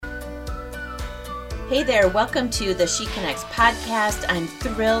Hey there, welcome to the She Connects podcast. I'm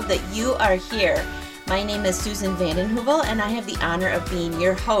thrilled that you are here. My name is Susan Vandenheuvel, and I have the honor of being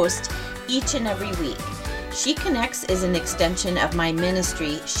your host each and every week. She Connects is an extension of my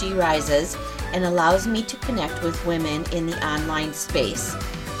ministry, She Rises, and allows me to connect with women in the online space.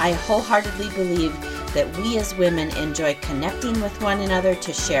 I wholeheartedly believe that we as women enjoy connecting with one another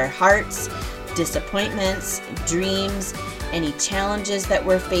to share hearts, disappointments, dreams, any challenges that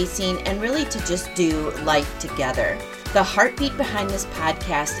we're facing, and really to just do life together. The heartbeat behind this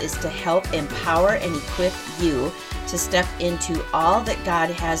podcast is to help empower and equip you to step into all that God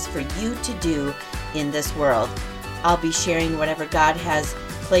has for you to do in this world. I'll be sharing whatever God has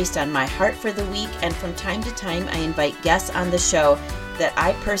placed on my heart for the week, and from time to time I invite guests on the show that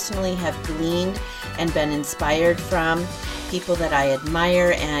I personally have gleaned and been inspired from, people that I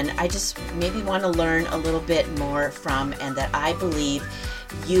admire and I just maybe want to learn a little bit more from, and that I believe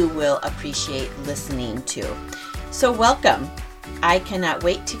you will appreciate listening to. So welcome. I cannot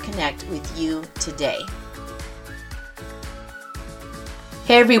wait to connect with you today.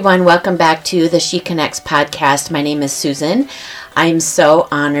 Hey everyone, welcome back to the She Connects podcast. My name is Susan. I'm so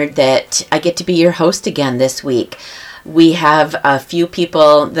honored that I get to be your host again this week. We have a few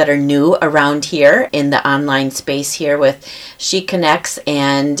people that are new around here in the online space here with She Connects,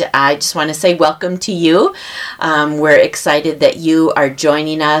 and I just want to say welcome to you. We're excited that you are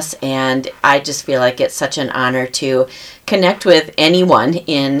joining us, and I just feel like it's such an honor to connect with anyone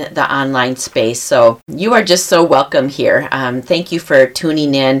in the online space. So you are just so welcome here. Thank you for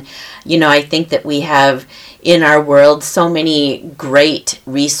tuning in. You know, I think that we have in our world so many great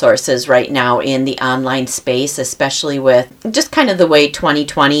resources right now in the online space, especially with just kind of the way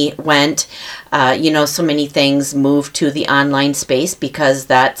 2020 went. So many things moved to the online space because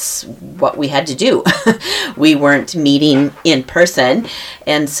that's what we had to do. We weren't meeting in person.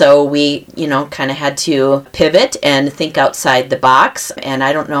 And so we, kind of had to pivot and think outside the box. And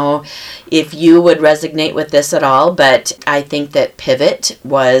I don't know if you would resonate with this at all, but I think that pivot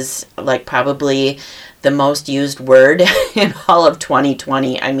was like probably the most used word in all of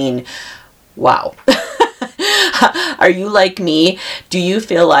 2020. I mean, wow. Are you like me? Do you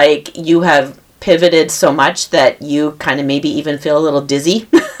feel like you have pivoted so much that you kind of maybe even feel a little dizzy?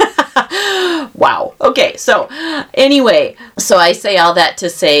 Wow. Okay. So anyway, I say all that to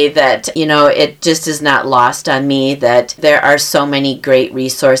say that, it just is not lost on me that there are so many great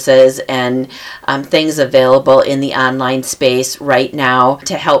resources and things available in the online space right now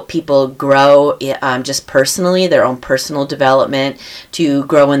to help people grow just personally, their own personal development, to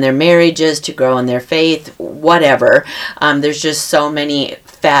grow in their marriages, to grow in their faith, whatever. There's just so many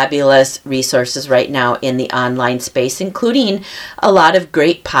fabulous resources right now in the online space, including a lot of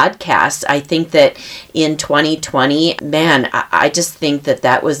great podcasts. I think that in 2020, man, I just think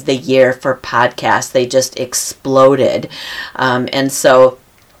that was the year for podcasts. They just exploded. And so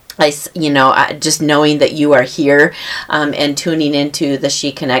just knowing that you are here and tuning into the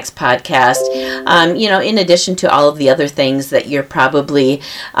She Connects podcast, in addition to all of the other things that you're probably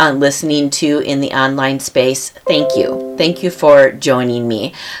listening to in the online space, thank you. Thank you for joining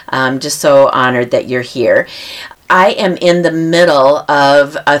me. I'm just so honored that you're here. I am in the middle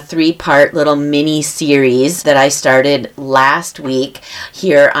of a 3-part little mini series that I started last week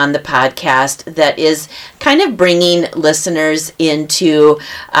here on the podcast that is kind of bringing listeners into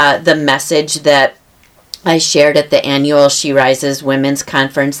the message that I shared at the annual She Rises Women's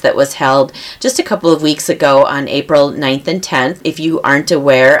Conference that was held just a couple of weeks ago on April 9th and 10th. If you aren't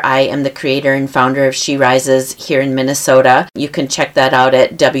aware, I am the creator and founder of She Rises here in Minnesota. You can check that out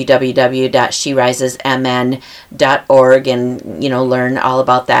at www.sherisesmn.org and, learn all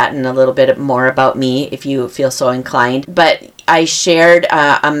about that and a little bit more about me if you feel so inclined. But I shared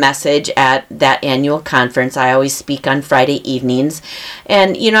a message at that annual conference. I always speak on Friday evenings.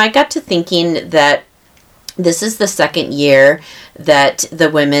 And, I got to thinking that this is the second year that the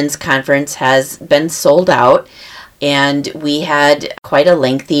women's conference has been sold out, and we had quite a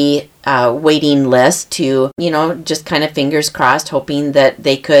lengthy waiting list to, just kind of fingers crossed, hoping that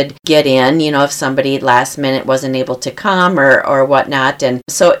they could get in, if somebody last minute wasn't able to come or whatnot. And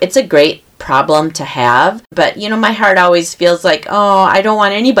so it's a great problem to have, but my heart always feels like, I don't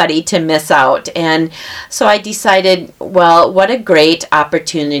want anybody to miss out. And so I decided, well, what a great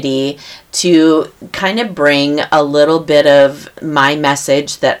opportunity to kind of bring a little bit of my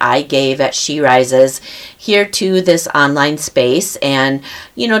message that I gave at She Rises here to this online space, and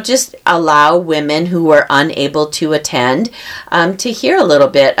just allow women who were unable to attend to hear a little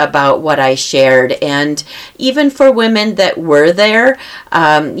bit about what I shared, and even for women that were there,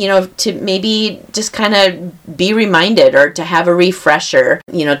 to maybe just kind of be reminded or to have a refresher,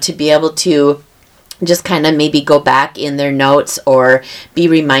 to be able to just kind of maybe go back in their notes or be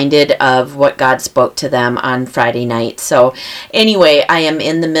reminded of what God spoke to them on Friday night. So anyway, I am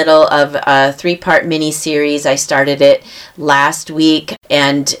in the middle of a 3-part mini-series. I started it last week,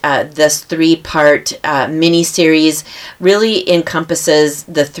 and this 3-part mini-series really encompasses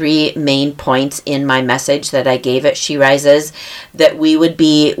the 3 main points in my message that I gave at She Rises, that we would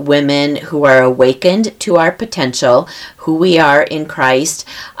be women who are awakened to our potential, who we are in Christ,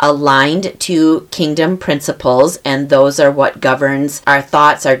 aligned to kingdom principles, and those are what governs our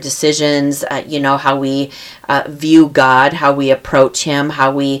thoughts, our decisions, how we view God, how we approach Him,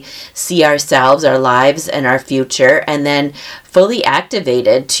 how we see ourselves, our lives, and our future, and then fully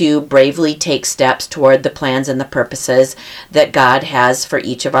activated to bravely take steps toward the plans and the purposes that God has for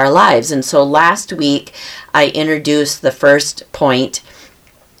each of our lives. And so last week, I introduced the first point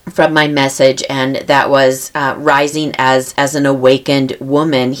from my message, and that was rising as an awakened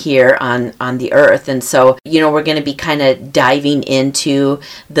woman here on the earth. And so, we're going to be kind of diving into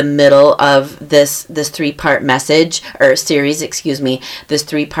the middle of this 3-part message or series, this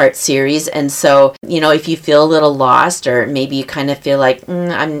 3-part series. And so, if you feel a little lost, or maybe you kind of feel like,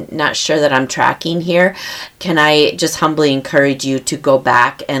 I'm not sure that I'm tracking here, can I just humbly encourage you to go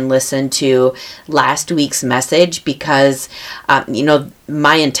back and listen to last week's message, because,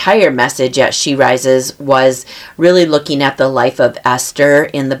 my entire message at She Rises was really looking at the life of Esther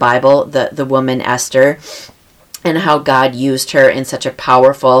in the Bible, the woman Esther, and how God used her in such a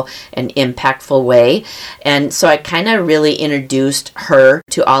powerful and impactful way. And so I kind of really introduced her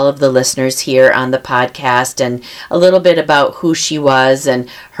to all of the listeners here on the podcast, and a little bit about who she was and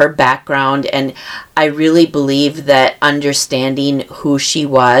her background. And I really believe that understanding who she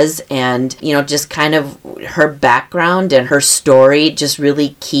was and, just kind of her background and her story, just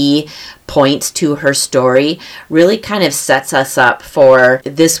really key points to her story, really kind of sets us up for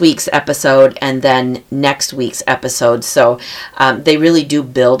this week's episode and then next week's episode. So they really do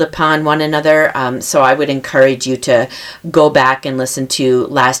build upon one another. So I would encourage you to go back and listen to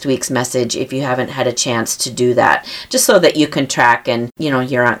last week's message if you haven't had a chance to do that, just so that you can track and,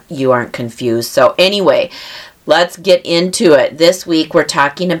 you aren't confused. So anyway, let's get into it. This week we're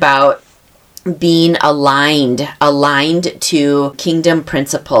talking about being aligned to kingdom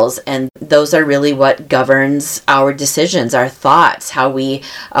principles, and those are really what governs our decisions, our thoughts, how we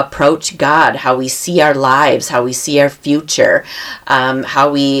approach God, how we see our lives, how we see our future, how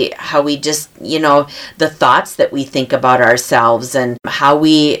we just the thoughts that we think about ourselves, and how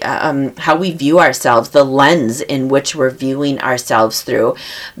we view ourselves, the lens in which we're viewing ourselves through.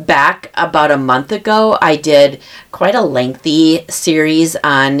 Back about a month ago, I did quite a lengthy series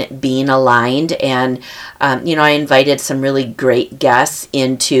on being aligned, and I invited some really great guests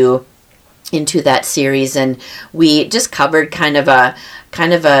into that series, and we just covered kind of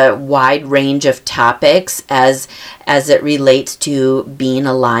a wide range of topics as it relates to being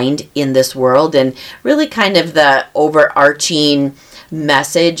aligned in this world. And really kind of the overarching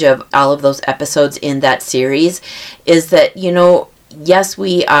message of all of those episodes in that series is that, yes,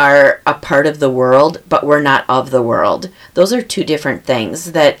 we are a part of the world, but we're not of the world. Those are two different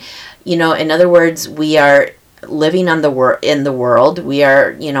things. That, in other words, we are living in the world. We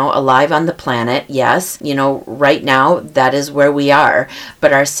are, alive on the planet. Yes, right now that is where we are.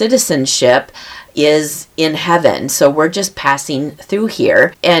 But our citizenship is in heaven. So we're just passing through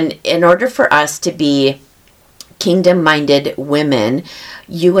here. And in order for us to be kingdom-minded women,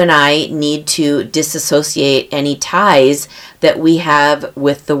 you and I need to disassociate any ties that we have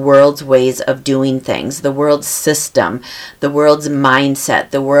with the world's ways of doing things, the world's system, the world's mindset,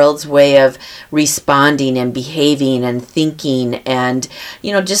 the world's way of responding and behaving and thinking, and,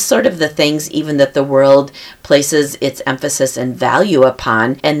 just sort of the things even that the world places its emphasis and value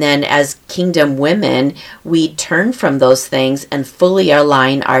upon. And then as kingdom women, we turn from those things and fully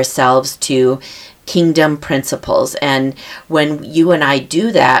align ourselves to kingdom principles. And when you and I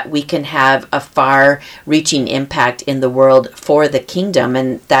do that, we can have a far-reaching impact in the world for the kingdom,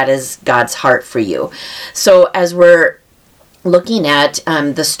 and that is God's heart for you. So as we're looking at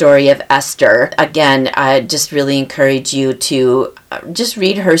the story of Esther, again, I just really encourage you to just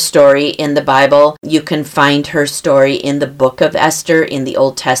read her story in the Bible. You can find her story in the book of Esther in the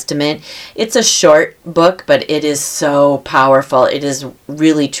Old Testament. It's a short book, but it is so powerful. It is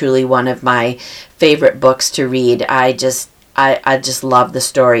really, truly one of my favorite books to read. I just love the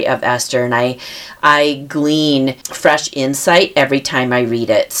story of Esther, and I glean fresh insight every time I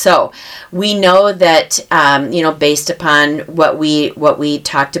read it. So we know that, based upon what we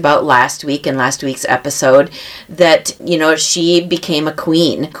talked about last week in last week's episode, that, she became a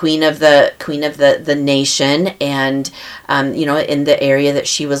queen of the nation, and, in the area that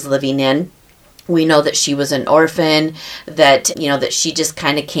she was living in. We know that she was an orphan, that, that she just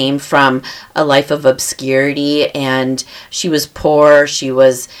kind of came from a life of obscurity, and she was poor. She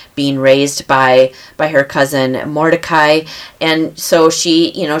was being raised by her cousin Mordecai. And so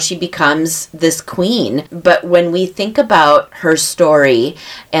she becomes this queen. But when we think about her story,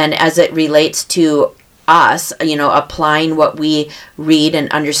 and as it relates to us, applying what we read and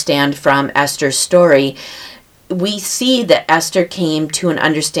understand from Esther's story, we see that Esther came to an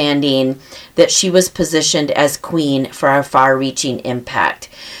understanding that she was positioned as queen for a far-reaching impact.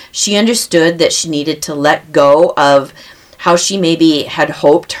 She understood that she needed to let go of how she maybe had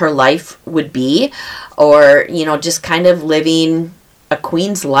hoped her life would be, or, just kind of living a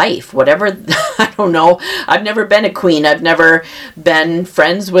queen's life, whatever. I don't know. I've never been a queen. I've never been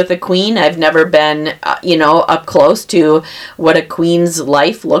friends with a queen. I've never been, up close to what a queen's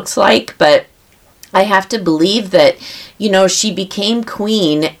life looks like, but I have to believe that, she became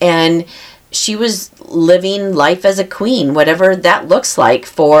queen and she was living life as a queen, whatever that looks like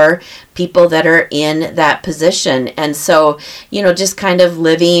for people that are in that position. And so, just kind of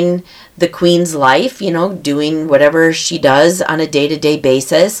living the queen's life, doing whatever she does on a day-to-day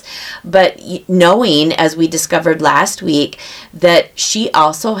basis, but knowing, as we discovered last week, that she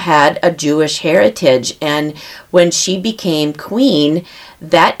also had a Jewish heritage. And when she became queen,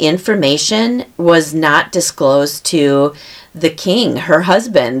 that information was not disclosed to the king, her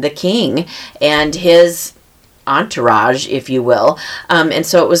husband, the king, and his entourage, if you will. And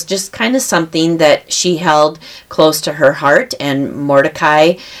so it was just kind of something that she held close to her heart, and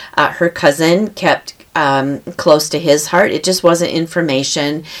Mordecai, her cousin, kept close to his heart. It just wasn't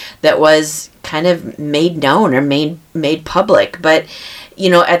information that was kind of made known or made public. But,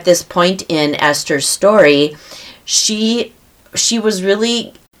 at this point in Esther's story, she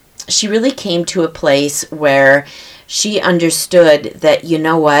really came to a place where she understood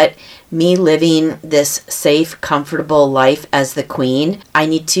that, me living this safe, comfortable life as the queen, I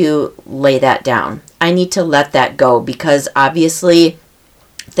need to lay that down. I need to let that go, because obviously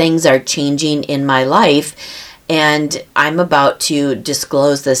things are changing in my life, and I'm about to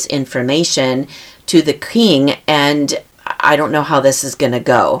disclose this information to the king, and I don't know how this is going to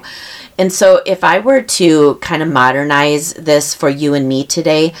go. And so if I were to kind of modernize this for you and me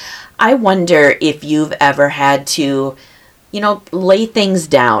today, I wonder if you've ever had to, lay things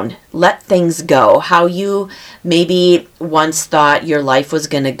down, let things go. How you maybe once thought your life was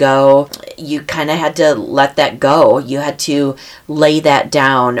going to go, you kind of had to let that go. You had to lay that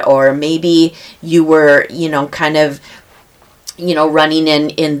down. Or maybe you were, kind of, running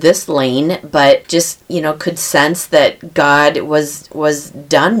in this lane, but just, could sense that God was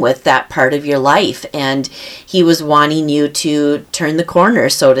done with that part of your life, and he was wanting you to turn the corner,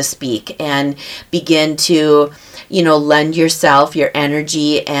 so to speak, and begin to, lend yourself, your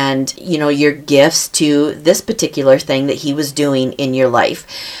energy, and, your gifts to this particular thing that he was doing in your life.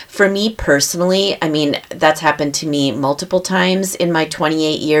 For me personally, that's happened to me multiple times in my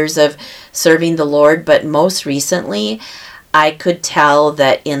 28 years of serving the Lord, but most recently, I could tell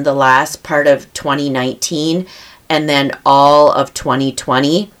that in the last part of 2019 and then all of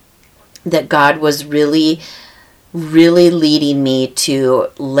 2020, that God was really, really leading me to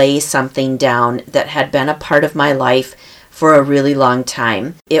lay something down that had been a part of my life for a really long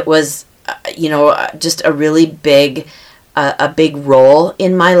time. It was, just a really big role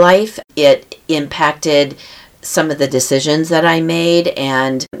in my life. It impacted some of the decisions that I made,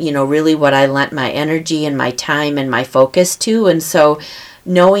 and, really what I lent my energy and my time and my focus to. And so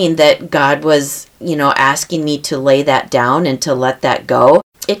knowing that God was, asking me to lay that down and to let that go,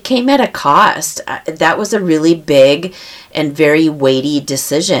 it came at a cost. That was a really big and very weighty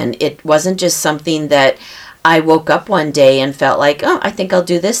decision. It wasn't just something that I woke up one day and felt like, oh, I think I'll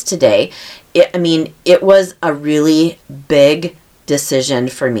do this today. It was a really big decision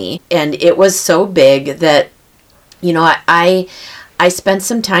for me. And it was so big that I spent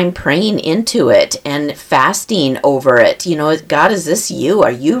some time praying into it and fasting over it. God, is this you?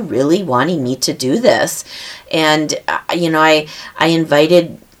 Are you really wanting me to do this? And, I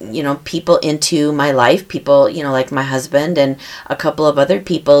invited, people into my life, people, like my husband and a couple of other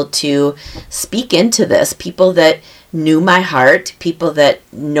people to speak into this, people that knew my heart, people that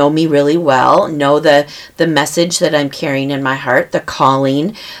know me really well, know the message that I'm carrying in my heart, the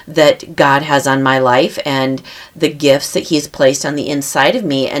calling that God has on my life, and the gifts that he's placed on the inside of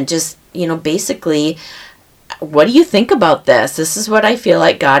me. And just, basically, what do you think about this? This is what I feel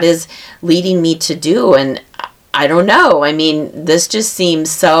like God is leading me to do. And I don't know. This just seems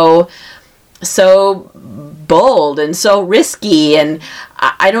so bold and so risky, and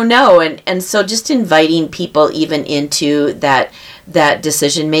I don't know. And so just inviting people even into that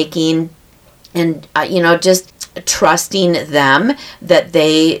decision making just trusting them that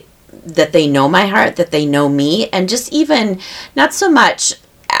they know my heart, that they know me, and just even not so much,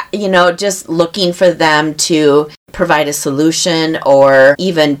 just looking for them to provide a solution or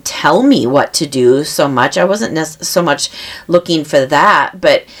even tell me what to do so much. I wasn't so much looking for that,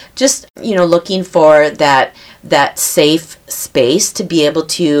 but just, looking for that safe space to be able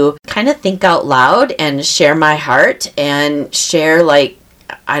to kind of think out loud and share my heart and share, like,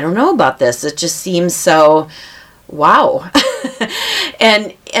 I don't know about this. It just seems so wow.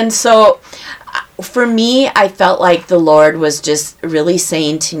 and so for me, I felt like the Lord was just really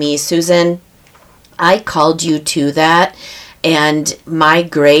saying to me, Susan, I called you to that, and my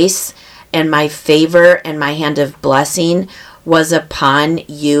grace and my favor and my hand of blessing was upon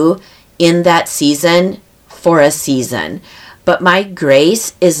you in that season for a season. But my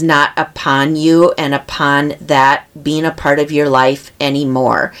grace is not upon you and upon that being a part of your life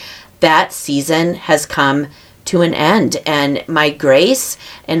anymore. That season has come to an end, and my grace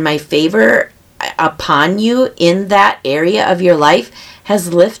and my favor upon you in that area of your life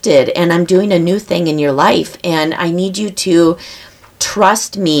has lifted, and I'm doing a new thing in your life, and I need you to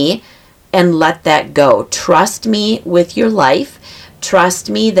trust me and let that go. Trust me with your life. Trust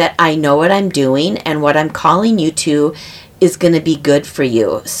me that I know what I'm doing, and what I'm calling you to is going to be good for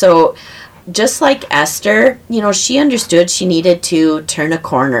you. So just like Esther, she understood she needed to turn a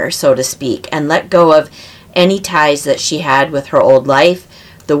corner, so to speak, and let go of any ties that she had with her old life,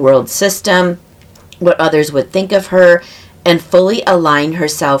 the world system, what others would think of her, and fully align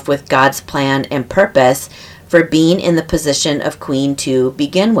herself with God's plan and purpose for being in the position of queen to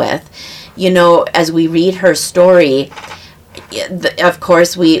begin with. As we read her story, of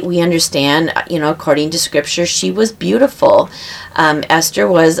course, we understand, according to Scripture, she was beautiful. Esther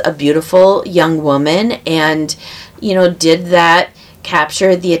was a beautiful young woman, and, did that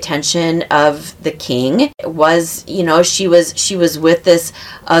capture the attention of the king? Was, she was with this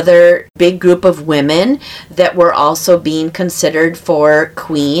other big group of women that were also being considered for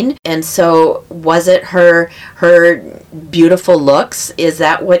queen. And so was it her beautiful looks? Is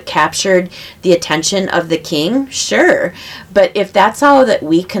that what captured the attention of the king? Sure. But if that's all that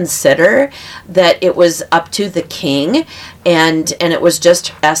we consider, that it was up to the king and it was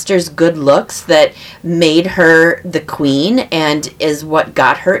just Esther's good looks that made her the queen and is what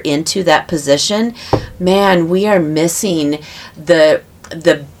got her into that position, man, we are missing the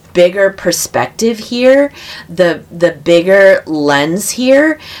bigger perspective here, the bigger lens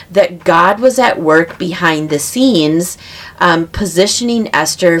here, that God was at work behind the scenes, positioning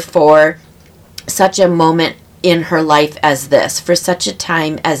Esther for such a moment in her life as this, for such a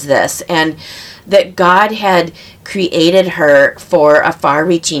time as this, and that God had created her for a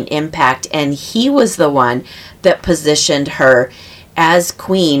far-reaching impact, and He was the one that positioned her as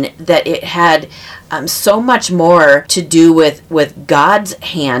queen, that it had so much more to do with God's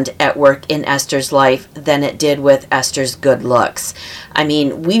hand at work in Esther's life than it did with Esther's good looks. I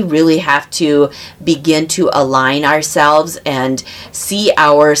mean, we really have to begin to align ourselves and see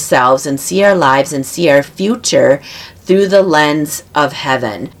ourselves and see our lives and see our future through the lens of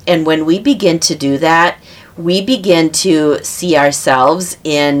heaven. And when we begin to do that, we begin to see ourselves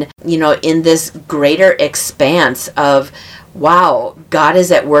in this greater expanse of, wow, God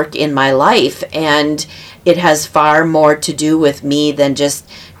is at work in my life, and it has far more to do with me than just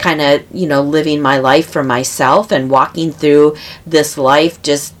kind of, living my life for myself and walking through this life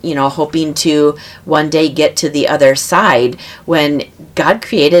just, hoping to one day get to the other side, when God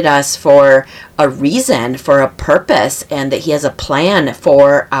created us for a reason, for a purpose, and that He has a plan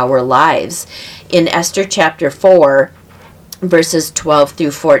for our lives. In Esther chapter 4, verses 12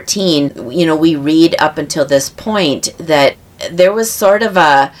 through 14, we read up until this point that there was sort of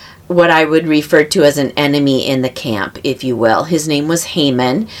what I would refer to as an enemy in the camp, if you will. His name was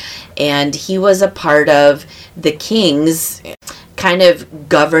Haman, and he was a part of the king's kind of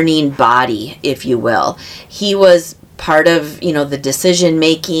governing body, if you will. He was part of, the decision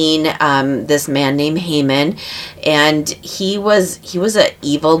making, this man named Haman, and he was an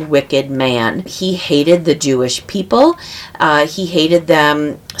evil, wicked man. He hated the Jewish people. He hated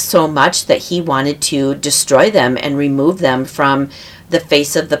them so much that he wanted to destroy them and remove them from the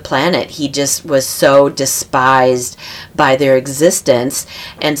face of the planet. He just was so despised by their existence,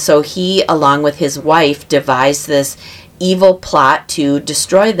 and so he, along with his wife, devised this evil plot to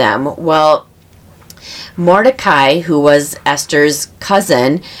destroy them. Well, Mordecai, who was Esther's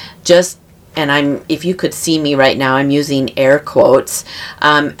cousin, if you could see me right now, I'm using air quotes,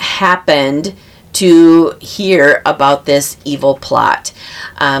 happened to hear about this evil plot.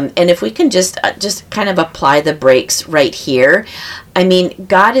 And if we can just kind of apply the brakes right here. I mean,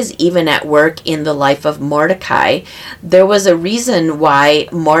 God is even at work in the life of Mordecai. There was a reason why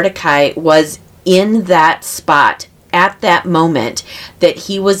Mordecai was in that spot at that moment, that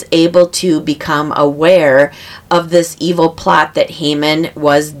he was able to become aware of this evil plot that Haman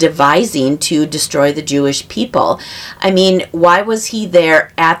was devising to destroy the Jewish people. I mean, why was he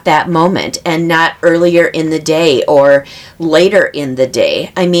there at that moment and not earlier in the day or later in the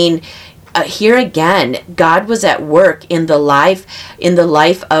day? I mean, here again, God was at work in the life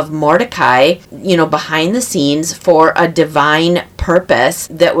of Mordecai, behind the scenes for a divine purpose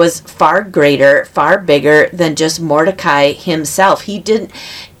that was far greater, far bigger than just Mordecai himself. He didn't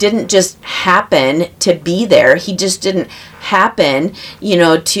just happen to be there. He just didn't happen,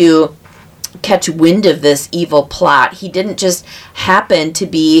 to catch wind of this evil plot. He didn't just happen to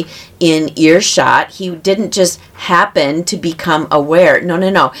be in earshot. He didn't just happen to become aware.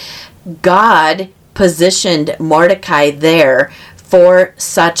 No. God positioned Mordecai there for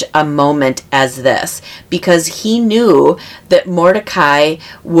such a moment as this, because he knew that Mordecai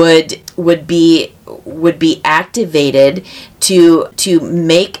would be activated to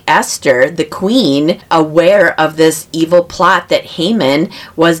make Esther, the queen, aware of this evil plot that Haman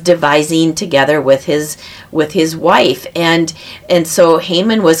was devising together with his wife. And so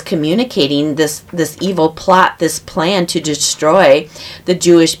Haman was communicating this evil plot, this plan to destroy the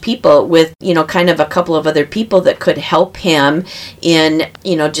Jewish people with, kind of a couple of other people that could help him in,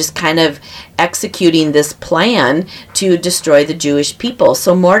 just kind of executing this plan to destroy the Jewish people.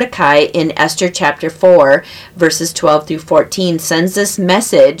 So Mordecai in Esther chapter 4, verses 12 through 14, sends this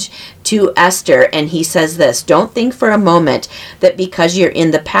message to Esther, and he says this: "Don't think for a moment that because you're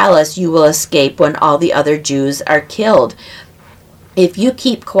in the palace you will escape when all the other Jews are killed. If you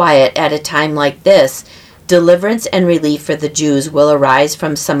keep quiet at a time like this, deliverance and relief for the Jews will arise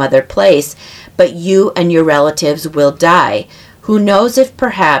from some other place, but you and your relatives will die. Who knows if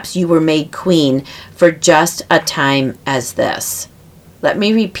perhaps you were made queen for just a time as this?" Let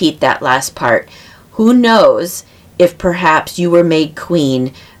me repeat that last part. Who knows if perhaps you were made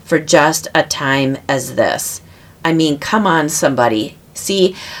queen for just a time as this? I mean, come on, somebody.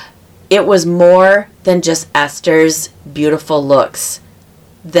 See, it was more than just Esther's beautiful looks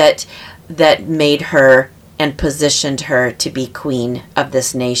that made her and positioned her to be queen of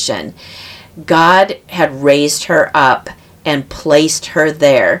this nation. God had raised her up and placed her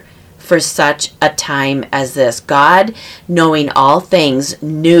there for such a time as this. God, knowing all things,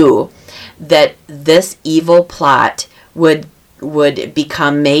 knew that this evil plot would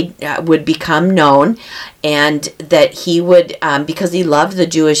become known, and that he would, because he loved the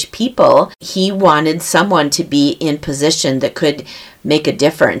Jewish people, he wanted someone to be in position that could make a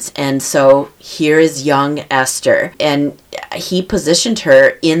difference. And so here is young Esther, and he positioned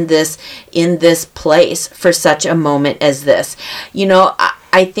her in this place for such a moment as this.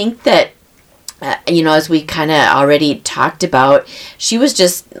 I think that as we kind of already talked about, she was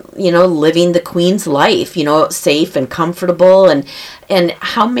just, living the queen's life, safe and comfortable. And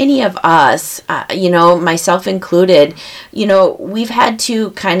how many of us, myself included, we've had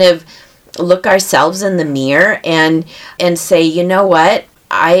to kind of look ourselves in the mirror and say, you know what?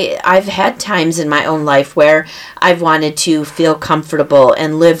 I've had times in my own life where I've wanted to feel comfortable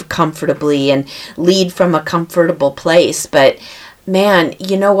and live comfortably and lead from a comfortable place. But man,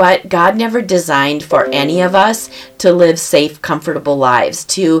 you know what? God never designed for any of us to live safe, comfortable lives,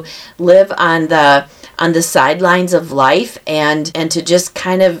 to live on the sidelines of life and to just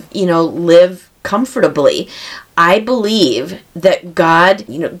kind of, live comfortably. I believe that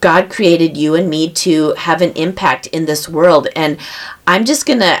God created you and me to have an impact in this world. And I'm just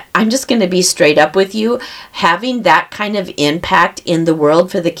gonna be straight up with you. Having that kind of impact in the world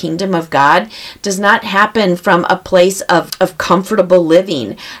for the kingdom of God does not happen from a place of comfortable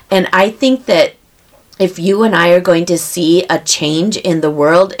living. And I think that if you and I are going to see a change in the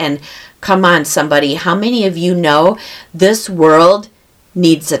world, and come on, somebody, how many of you know this world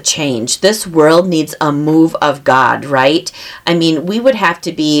needs a change? This world needs a move of God, right? I mean, we would have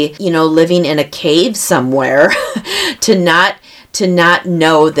to be, living in a cave somewhere to not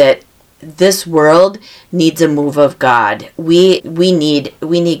know that this world needs a move of God. We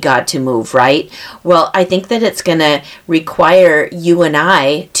need God to move, right? Well, I think that it's going to require you and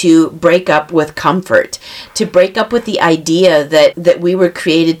I to break up with comfort, to break up with the idea that we were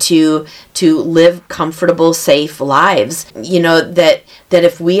created to live comfortable, safe lives. That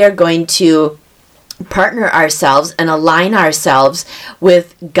if we are going to partner ourselves and align ourselves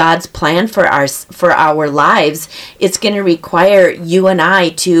with God's plan for our lives, it's going to require you and I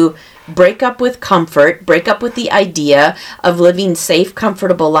to break up with comfort, break up with the idea of living safe,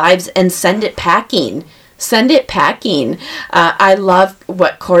 comfortable lives, and send it packing. Send it packing. I love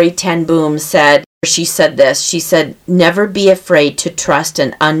what Corrie ten Boom said. She said this. She said, never be afraid to trust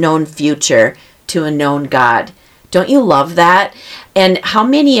an unknown future to a known God. Don't you love that? And how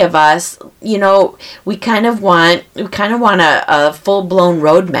many of us, we kind of want a full-blown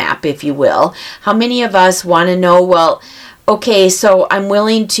roadmap, if you will. How many of us want to know, well, okay, so I'm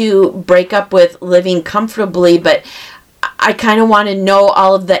willing to break up with living comfortably, but I kind of want to know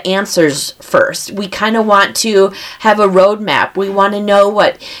all of the answers first. We kind of want to have a roadmap. We want to know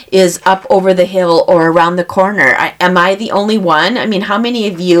what is up over the hill or around the corner. Am I the only one? I mean, how many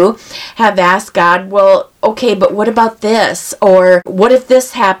of you have asked God, well, okay, but what about this? Or what if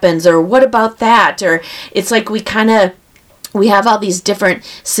this happens? Or what about that? Or it's like we have all these different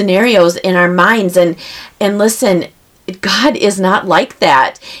scenarios in our minds. And listen, God is not like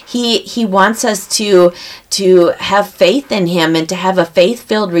that. He wants us to have faith in him and to have a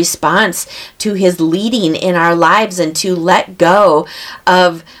faith-filled response to his leading in our lives, and to let go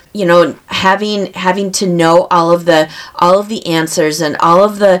of having to know all of the answers and all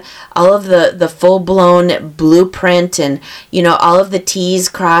of the full-blown blueprint, and all of the T's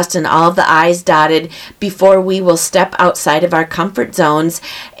crossed and all of the I's dotted before we will step outside of our comfort zones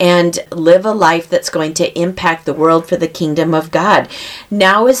and live a life that's going to impact the world for the kingdom of God.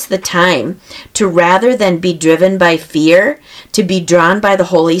 Now is the time to, rather than be driven by fear, to be drawn by the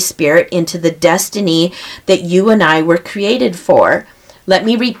Holy Spirit into the destiny that you and I were created for. Let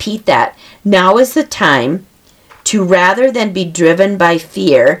me repeat that. Now is the time to, rather than be driven by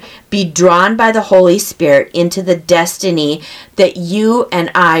fear, be drawn by the Holy Spirit into the destiny that you and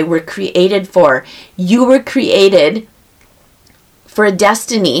I were created for. You were created for a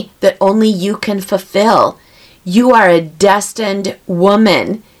destiny that only you can fulfill. You are a destined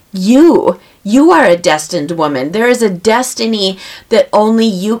woman. You are a destined woman. There is a destiny that only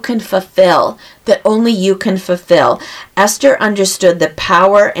you can fulfill, Esther understood the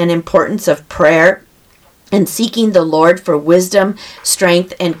power and importance of prayer and seeking the Lord for wisdom,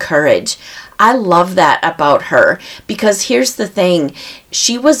 strength, and courage. I love that about her, because here's the thing.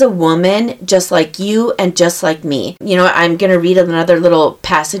 She was a woman just like you and just like me. I'm going to read another little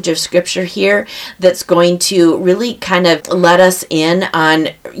passage of scripture here that's going to really kind of let us in on,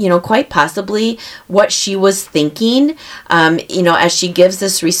 quite possibly what she was thinking, as she gives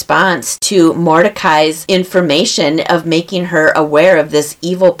this response to Mordecai's information of making her aware of this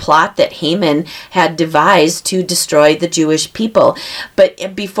evil plot that Haman had devised to destroy the Jewish people.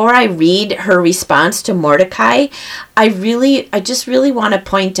 But before I read her response to Mordecai, I just really want to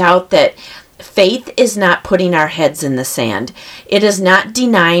point out that faith is not putting our heads in the sand. It is not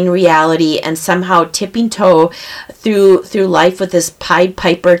denying reality and somehow tipping toe through life with this Pied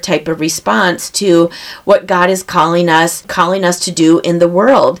Piper type of response to what God is calling us to do in the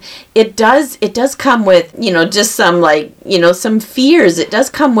world. It does come with, just some some fears. It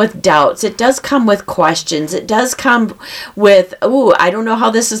does come with doubts. It does come with questions. It does come with, I don't know how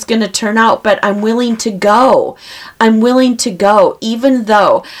this is going to turn out, but I'm willing to go. Even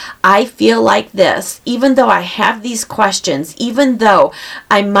though I feel like this, even though I have these questions, even though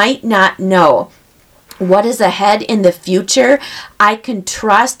I might not know what is ahead in the future, I can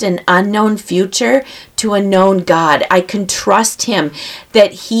trust an unknown future to a known God. I can trust him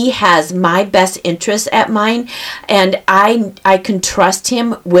that he has my best interests at mind, and I can trust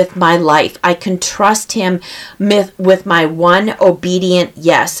him with my life. I can trust him with my one obedient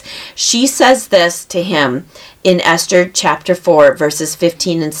yes. She says this to him in Esther chapter 4, verses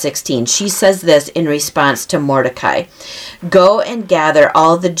 15 and 16. She says this in response to Mordecai. Go and gather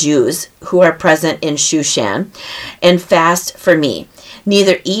all the Jews who are present in Shushan and fast for me.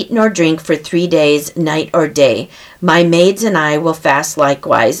 Neither eat nor drink for 3 days, night or day. My maids and I will fast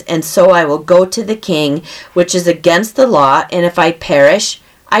likewise, and so I will go to the king, which is against the law, and if I perish,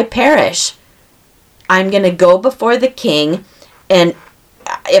 I perish. I'm going to go before the king, and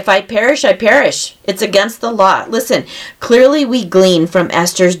if I perish, I perish. It's against the law. Listen, clearly we glean from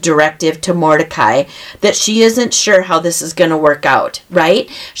Esther's directive to Mordecai that she isn't sure how this is going to work out, right?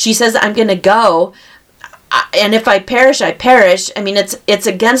 She says, I'm going to go, and if I perish, I perish. I mean, it's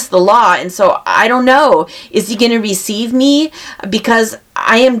against the law, and so I don't know. Is he going to receive me? Because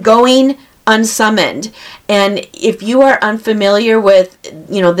I am going unsummoned. And if you are unfamiliar with,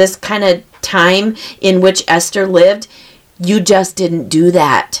 this kind of time in which Esther lived, you just didn't do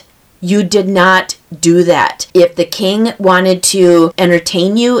that. You did not do that. If the king wanted to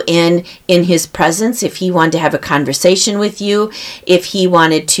entertain you in his presence, if he wanted to have a conversation with you, if he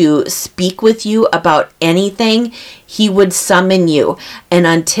wanted to speak with you about anything, he would summon you. And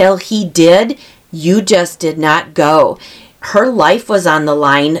until he did, you just did not go. Her life was on the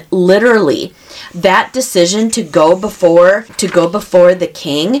line, literally. That decision to go before the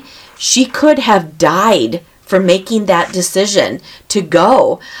king, she could have died for making that decision to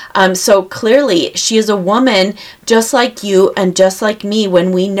go. So clearly, she is a woman just like you and just like me.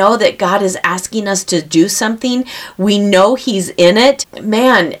 When we know that God is asking us to do something, we know He's in it.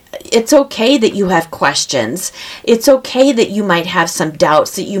 Man, it's okay that you have questions. It's okay that you might have some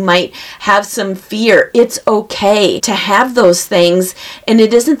doubts, that you might have some fear. It's okay to have those things. And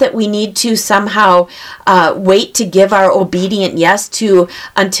it isn't that we need to somehow wait to give our obedient yes to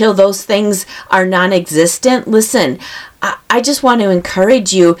until those things are non-existent. Listen, I just want to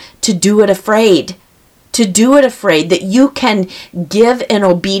encourage you to do it afraid. To do it afraid, that you can give an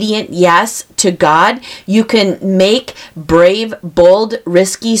obedient yes to God. You can make brave, bold,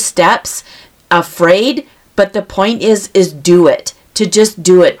 risky steps afraid, but the point is do it. To just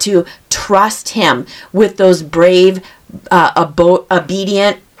do it, to trust Him with those brave,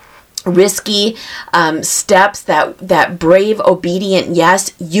 obedient, risky steps, that brave, obedient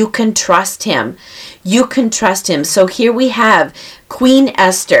yes. You can trust Him. You can trust Him. So here we have Queen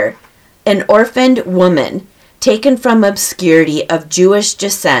Esther, an orphaned woman taken from obscurity of Jewish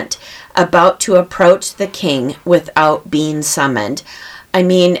descent, about to approach the king without being summoned. I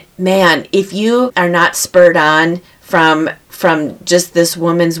mean, man, if you are not spurred on from just this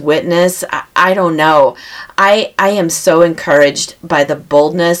woman's witness, I don't know. I am so encouraged by the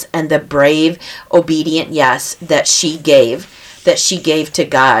boldness and the brave, obedient yes that she gave to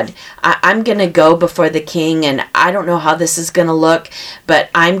God. I'm going to go before the king, and I don't know how this is going to look, but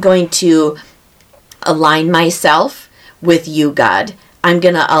I'm going to align myself with you, God. I'm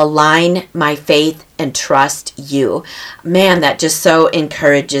going to align my faith and trust you. Man, that just so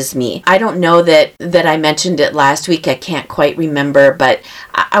encourages me. I don't know that I mentioned it last week. I can't quite remember, but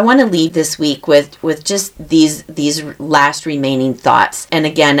I want to leave this week with just these last remaining thoughts. And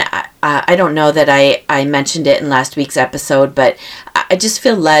again, I don't know that I mentioned it in last week's episode, but I just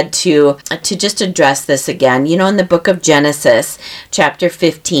feel led to just address this again. You know, in the book of Genesis, chapter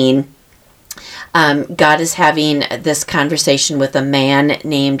 15, God is having this conversation with a man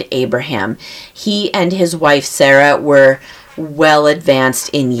named Abraham. He and his wife Sarah were well advanced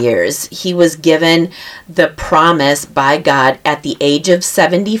in years. He was given the promise by God at the age of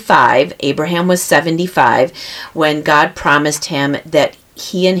 75. Abraham was 75 when God promised him that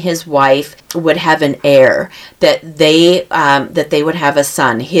he and his wife would have an heir, that they would have a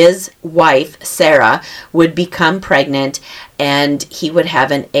son. His wife, Sarah, would become pregnant and he would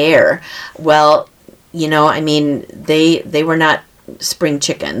have an heir. Well, you know, I mean, they were not spring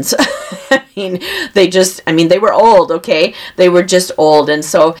chickens. they were old, okay? They were just old. And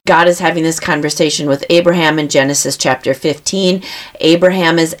so God is having this conversation with Abraham in Genesis chapter 15.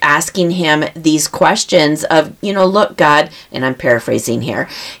 Abraham is asking him these questions of, look, God, and I'm paraphrasing here.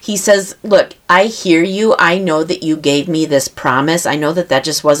 He says, look, I hear you. I know that you gave me this promise. I know that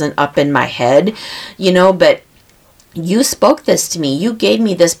just wasn't up in my head, but you spoke this to me. You gave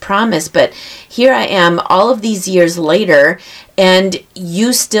me this promise, but here I am all of these years later, and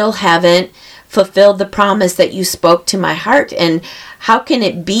you still haven't fulfilled the promise that you spoke to my heart. And how can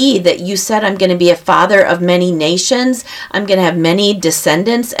it be that you said I'm going to be a father of many nations? I'm going to have many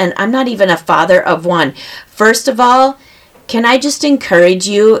descendants, and I'm not even a father of one. First of all, can I just encourage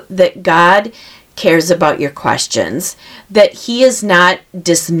you that God cares about your questions, that He is not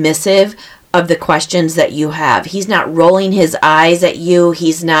dismissive of the questions that you have. He's not rolling His eyes at you.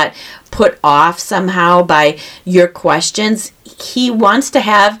 He's not put off somehow by your questions. He wants to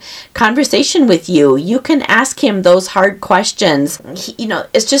have conversation with you. You can ask Him those hard questions.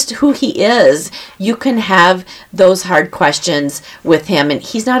 It's just who He is. You can have those hard questions with Him, and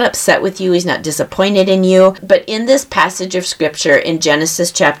He's not upset with you. He's not disappointed in you. But in this passage of Scripture, in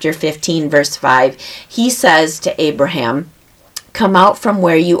Genesis chapter 15, verse 5, He says to Abraham, "Come out from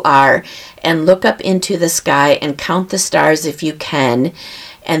where you are and look up into the sky and count the stars if you can,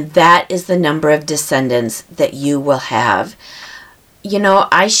 and that is the number of descendants that you will have."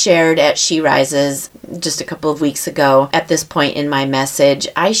 I shared at She Rises just a couple of weeks ago, at this point in my message,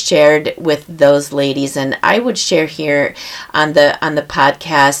 I shared with those ladies, and I would share here on the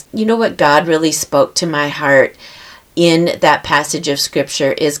podcast, what God really spoke to my heart in that passage of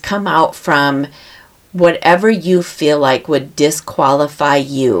Scripture is come out from whatever you feel like would disqualify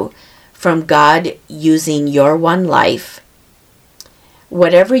you from God using your one life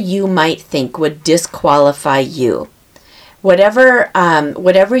whatever you might think would disqualify you,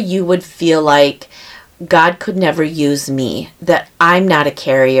 whatever you would feel like God could never use me, that I'm not a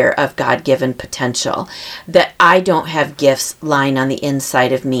carrier of God-given potential, that I don't have gifts lying on the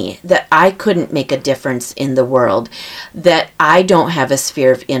inside of me, that I couldn't make a difference in the world, that I don't have a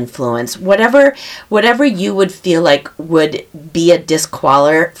sphere of influence, whatever you would feel like would be a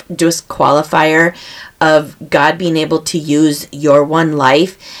disqualifier of God being able to use your one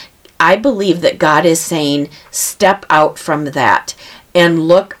life. I believe that God is saying, step out from that and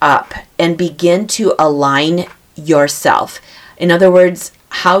look up and begin to align yourself. In other words,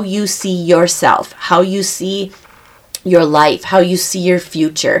 how you see yourself, how you see your life, how you see your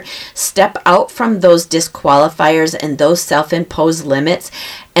future. Step out from those disqualifiers and those self-imposed limits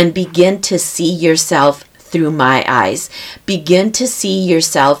and begin to see yourself through my eyes. Begin to see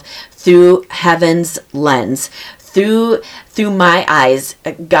yourself through heaven's lens. Through my eyes,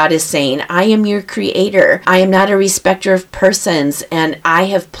 God is saying, I am your creator. I am not a respecter of persons, and I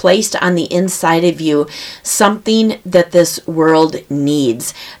have placed on the inside of you something that this world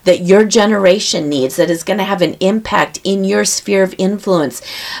needs, that your generation needs, that is going to have an impact in your sphere of influence.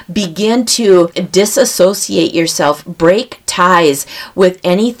 Begin to disassociate yourself, break ties with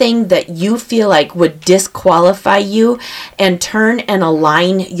anything that you feel like would disqualify you, and turn and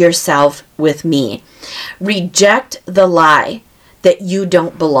align yourself with me. Reject the lie that you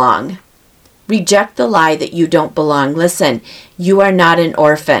don't belong. Reject the lie that you don't belong. Listen, you are not an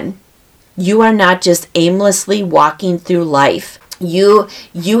orphan. You are not just aimlessly walking through life. You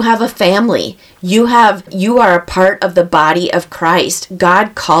have a family. You are a part of the body of Christ.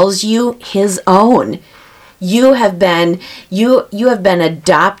 God calls you his own. You have been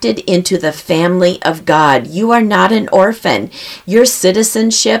adopted into the family of God. You are not an orphan. Your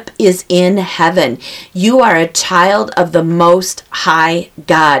citizenship is in heaven. You are a child of the Most High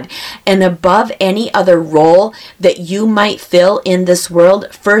God. And above any other role that you might fill in this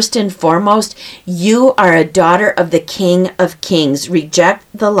world, first and foremost, you are a daughter of the King of Kings. Reject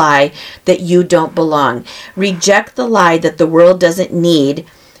the lie that you don't belong. Reject the lie that the world doesn't need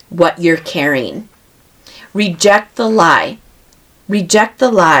what you're carrying. Reject the lie. Reject the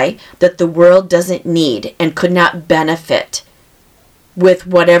lie that the world doesn't need and could not benefit with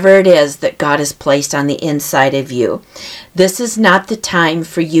whatever it is that God has placed on the inside of you. This is not the time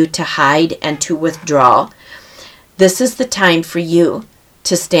for you to hide and to withdraw. This is the time for you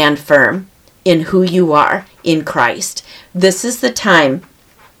to stand firm in who you are in Christ. This is the time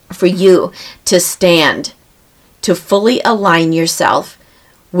for you to stand, to fully align yourself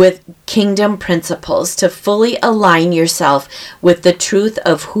with kingdom principles, to fully align yourself with the truth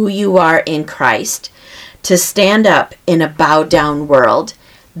of who you are in Christ, to stand up in a bow down world.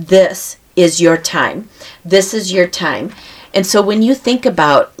 This is your time. This is your time. And so when you think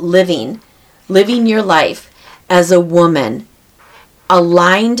about living your life as a woman,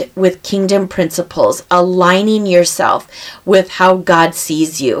 aligned with kingdom principles, aligning yourself with how God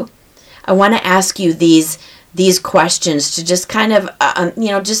sees you, I want to ask you these questions to just kind of,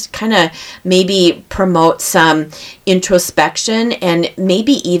 maybe promote some introspection, and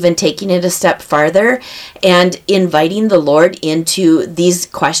maybe even taking it a step farther and inviting the Lord into these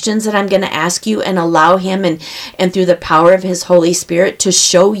questions that I'm going to ask you, and allow him and through the power of his Holy Spirit to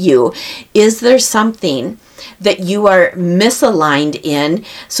show you, is there something that you are misaligned in,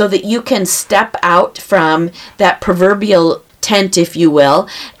 so that you can step out from that proverbial tent, if you will,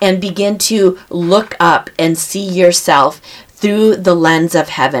 and begin to look up and see yourself through the lens of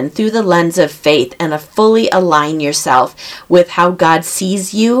heaven, through the lens of faith, and fully align yourself with how God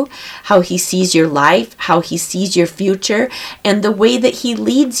sees you, how he sees your life, how he sees your future, and the way that he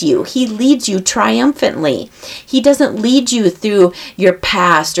leads you. He leads you triumphantly. He doesn't lead you through your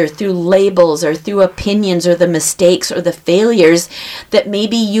past, or through labels, or through opinions, or the mistakes, or the failures that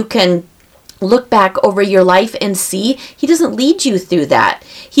maybe you can look back over your life and see. He doesn't lead you through that.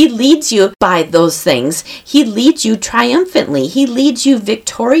 He leads you by those things. He leads you triumphantly. He leads you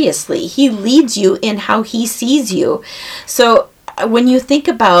victoriously. He leads you in how he sees you. So when you think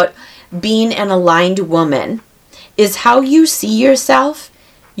about being an aligned woman, is how you see yourself,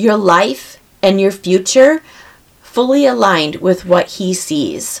 your life, and your future fully aligned with what he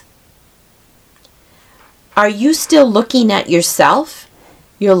sees? Are you still looking at yourself,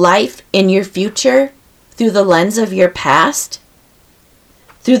 your life, and your future through the lens of your past?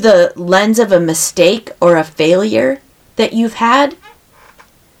 Through the lens of a mistake or a failure that you've had?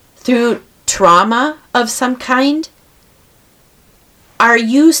 Through trauma of some kind? Are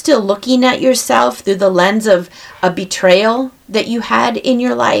you still looking at yourself through the lens of a betrayal that you had in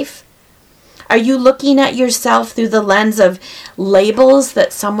your life? Are you looking at yourself through the lens of labels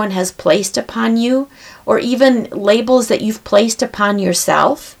that someone has placed upon you, or even labels that you've placed upon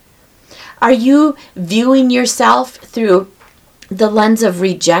yourself? Are you viewing yourself through the lens of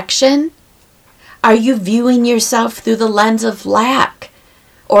rejection? Are you viewing yourself through the lens of lack?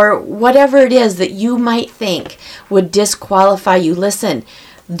 Or whatever it is that you might think would disqualify you. Listen,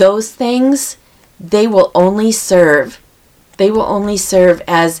 those things, they will only serve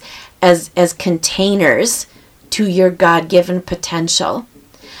as containers to your God-given potential.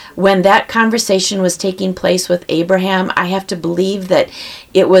 When that conversation was taking place with Abraham, I have to believe that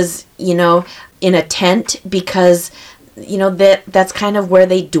it was, in a tent, because that's kind of where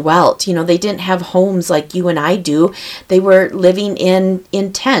they dwelt. They didn't have homes like you and I do. They were living in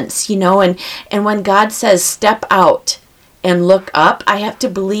tents, and when God says step out and look up, I have to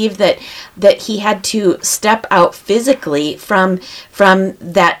believe that he had to step out physically from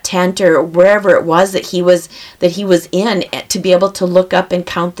that tent or wherever it was that he was in, to be able to look up and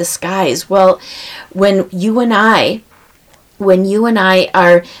count the skies. Well, when you and I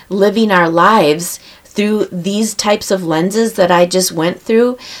are living our lives through these types of lenses that I just went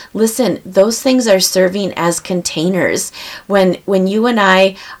through, listen, those things are serving as containers. When you and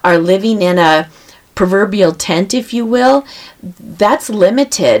I are living in a proverbial tent, if you will, that's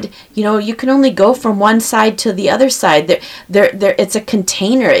limited. You can only go from one side to the other side. There, it's a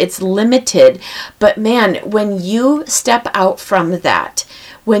container. It's limited. But man, when you step out from that,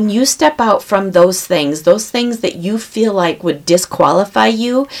 when you step out from those things that you feel like would disqualify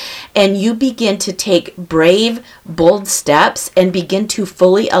you, and you begin to take brave, bold steps and begin to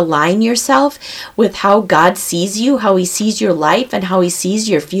fully align yourself with how God sees you, how he sees your life, and how he sees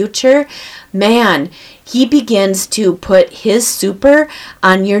your future, man, he begins to put his super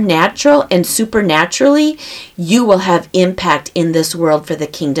on your natural, and supernaturally, you will have impact in this world for the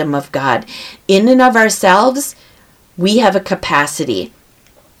kingdom of God. In and of ourselves, we have a capacity.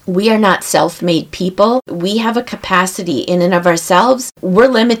 We are not self-made people. We have a capacity in and of ourselves. We're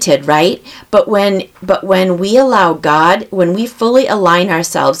limited, right? But when we allow God, when we fully align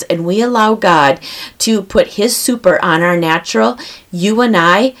ourselves and we allow God to put his super on our natural, you and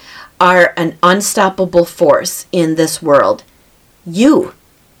I are an unstoppable force in this world. You,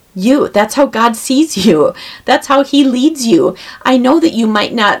 that's how God sees you. That's how he leads you. I know that you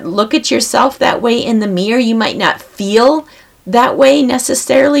might not look at yourself that way in the mirror. You might not feel that way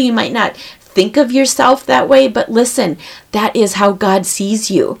necessarily. You might not think of yourself that way, but listen, that is how God sees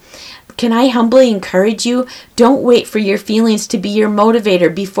you. Can I humbly encourage you? Don't wait for your feelings to be your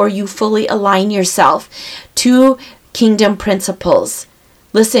motivator before you fully align yourself to kingdom principles.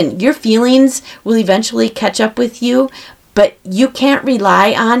 Listen, your feelings will eventually catch up with you, but you can't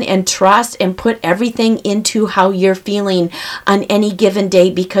rely on and trust and put everything into how you're feeling on any given day,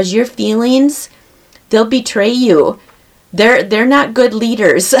 because your feelings, they'll betray you. They're not good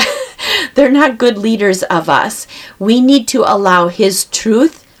leaders. They're not good leaders of us. We need to allow his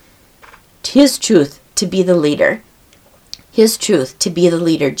truth to be the leader. His truth to be the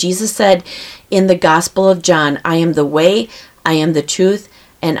leader. Jesus said in the Gospel of John, I am the way, I am the truth,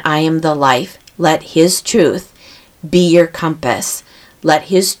 and I am the life. Let his truth be your compass. Let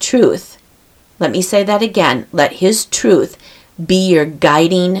his truth, let me say that again, let his truth be your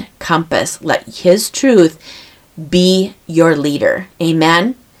guiding compass. Let his truth be your leader.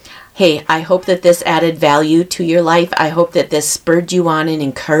 Amen. Hey, I hope that this added value to your life. I hope that this spurred you on and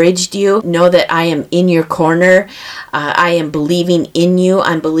encouraged you. Know that I am in your corner. I am believing in you.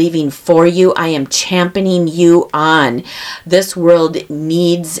 I'm believing for you. I am championing you on. This world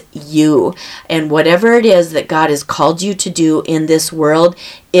needs you. And whatever it is that God has called you to do in this world,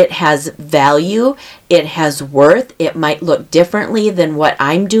 it has value. It has worth. It might look differently than what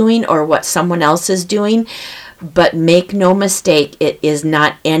I'm doing or what someone else is doing. But make no mistake, it is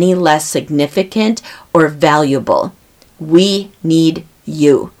not any less significant or valuable. We need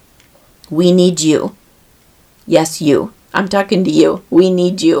you. We need you. Yes, you. I'm talking to you. We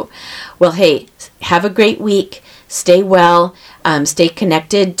need you. Well, hey, have a great week. Stay well. Stay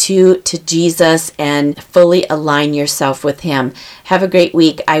connected to Jesus and fully align yourself with him. Have a great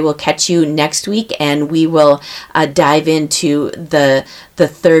week. I will catch you next week, and we will dive into the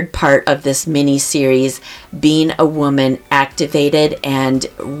third part of this mini series, being a woman activated and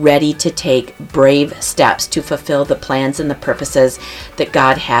ready to take brave steps to fulfill the plans and the purposes that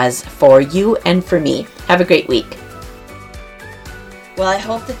God has for you and for me. Have a great week. Well, I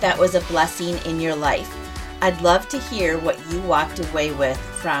hope that was a blessing in your life. I'd love to hear what you walked away with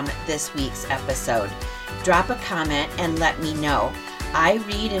from this week's episode. Drop a comment and let me know. I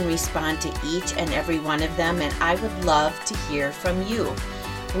read and respond to each and every one of them, and I would love to hear from you.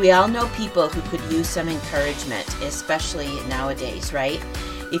 We all know people who could use some encouragement, especially nowadays, right?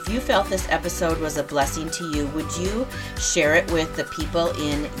 If you felt this episode was a blessing to you, would you share it with the people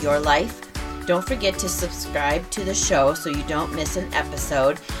in your life? Don't forget to subscribe to the show so you don't miss an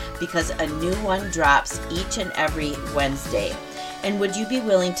episode, because a new one drops each and every Wednesday. And would you be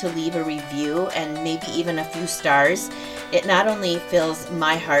willing to leave a review and maybe even a few stars? It not only fills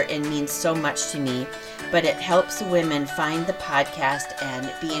my heart and means so much to me, but it helps women find the podcast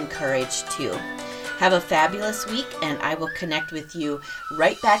and be encouraged too. Have a fabulous week, and I will connect with you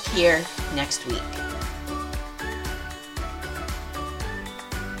right back here next week.